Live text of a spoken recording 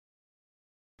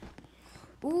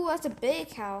Ooh, that's a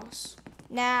big house.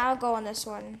 Nah, I'll go on this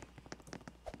one.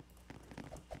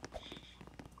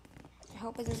 I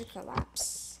hope it doesn't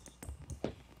collapse.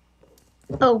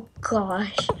 Oh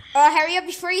gosh. Hurry up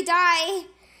before you die.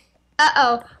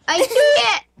 Uh-oh. I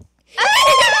can't.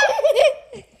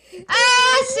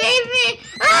 Save me.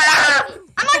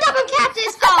 I'm on top of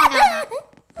cactus. Oh, no.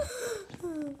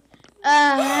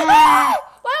 Why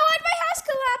would my house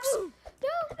collapse?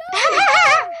 No.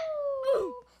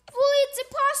 Fully, it's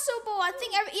impossible. I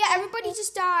think everybody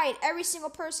just died. Every single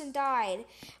person died.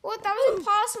 Well, that was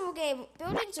impossible game.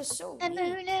 Buildings are so weak.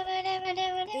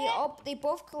 They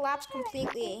both collapsed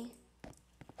completely.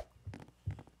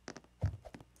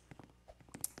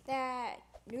 That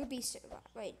newbie survived.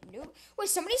 Wait,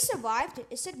 somebody survived.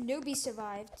 It said newbie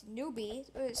survived. Newbie.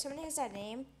 Somebody has that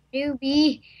name.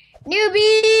 Newbie.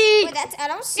 Wait, I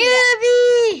don't see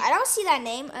Newbie. that. I don't see that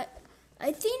name.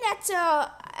 I think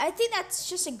that's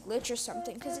just a glitch or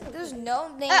something because there's no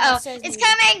name that says. It's newbie.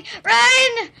 Coming!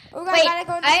 Run! Wait, gotta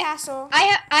go to the castle.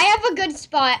 I have a good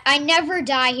spot. I never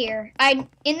die here. In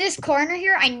this corner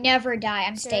here. I never die.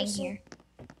 I'm staying here.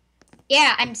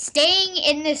 Yeah, I'm staying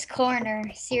in this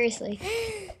corner. Seriously.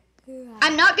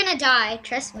 I'm not gonna die.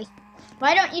 Trust me.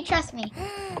 Why don't you trust me?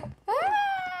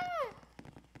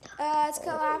 It's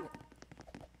collapsed.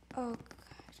 Oh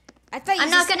god. I'm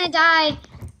not gonna die.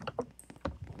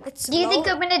 Do you think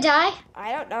I'm gonna die?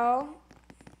 I don't know.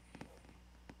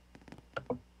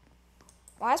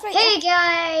 Why is my Hey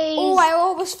guys! Oh, I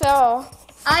almost fell.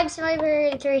 I'm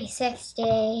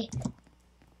Sniper360.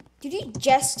 Did you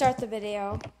just start the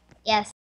video? Yes.